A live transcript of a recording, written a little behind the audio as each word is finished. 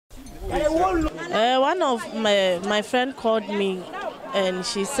One of my friend called me and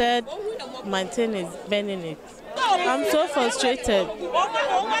she said my thing is burning it. I'm so frustrated.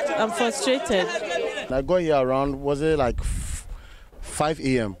 I'm frustrated. I got here around, was it like 5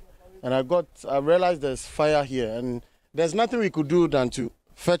 a.m. and I realized there's fire here and there's nothing we could do than to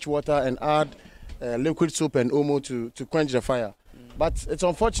fetch water and add liquid soap and omo to quench the fire. But it's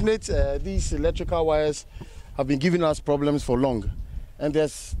unfortunate these electrical wires have been giving us problems for long. And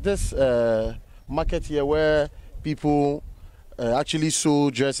there's this market here where people actually sew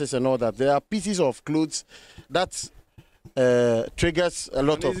dresses and all that. There are pieces of clothes that triggers a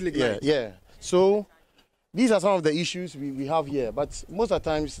lot of yeah. So these are some of the issues we have here. But most of the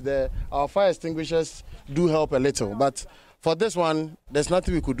times our fire extinguishers do help a little. But for this one, there's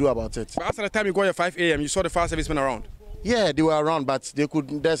nothing we could do about it. But after the time you got here 5 a.m., you saw the fire servicemen around? Yeah, they were around, but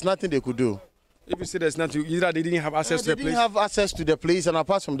there's nothing they could do. If you say there's nothing, either they didn't have access to the place? They didn't have access to the place, and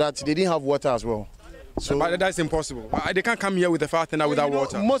apart from that, they didn't have water as well. So, but that's impossible. They can't come here with the fire tender without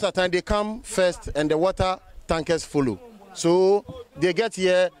water. Most of the time, they come first, and the water tankers follow. So they get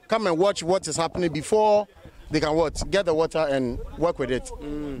here, come and watch what is happening before they can get the water and work with it.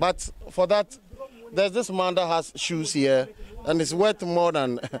 But for that, there's this man that has shoes here, and it's worth more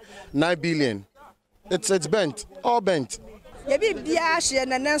than 9 billion. It's bent, all bent. Yeah, 2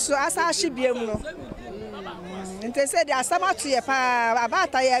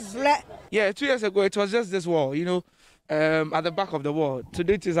 years ago it was just this wall, you know, at the back of the wall.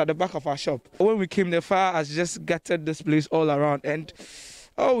 Today it is at the back of our shop. When we came, the fire has just gutted this place all around, and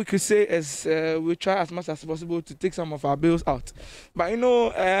all we could say is we try as much as possible to take some of our bills out. But you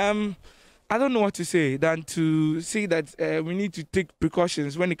know, I don't know what to say than to see that we need to take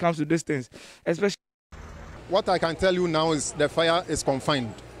precautions when it comes to these things, especially. What I can tell you now is the fire is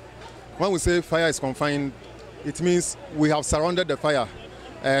confined. When we say fire is confined, it means we have surrounded the fire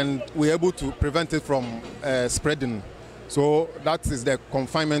and we're able to prevent it from spreading. So that is the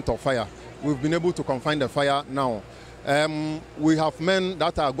confinement of fire. We've been able to confine the fire now. We have men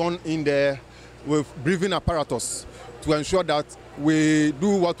that are gone in there with breathing apparatus to ensure that we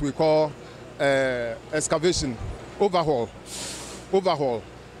do what we call excavation, overhaul.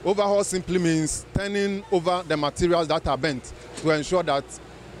 Overhaul simply means turning over the materials that are bent to ensure that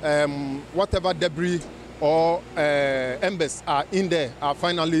whatever debris or embers are in there are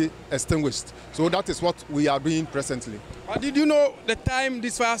finally extinguished. So that is what we are doing presently. Did you know the time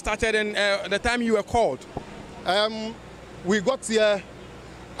this fire started and the time you were called? We got here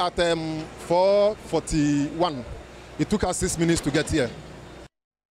at 4:41. It took us 6 minutes to get here.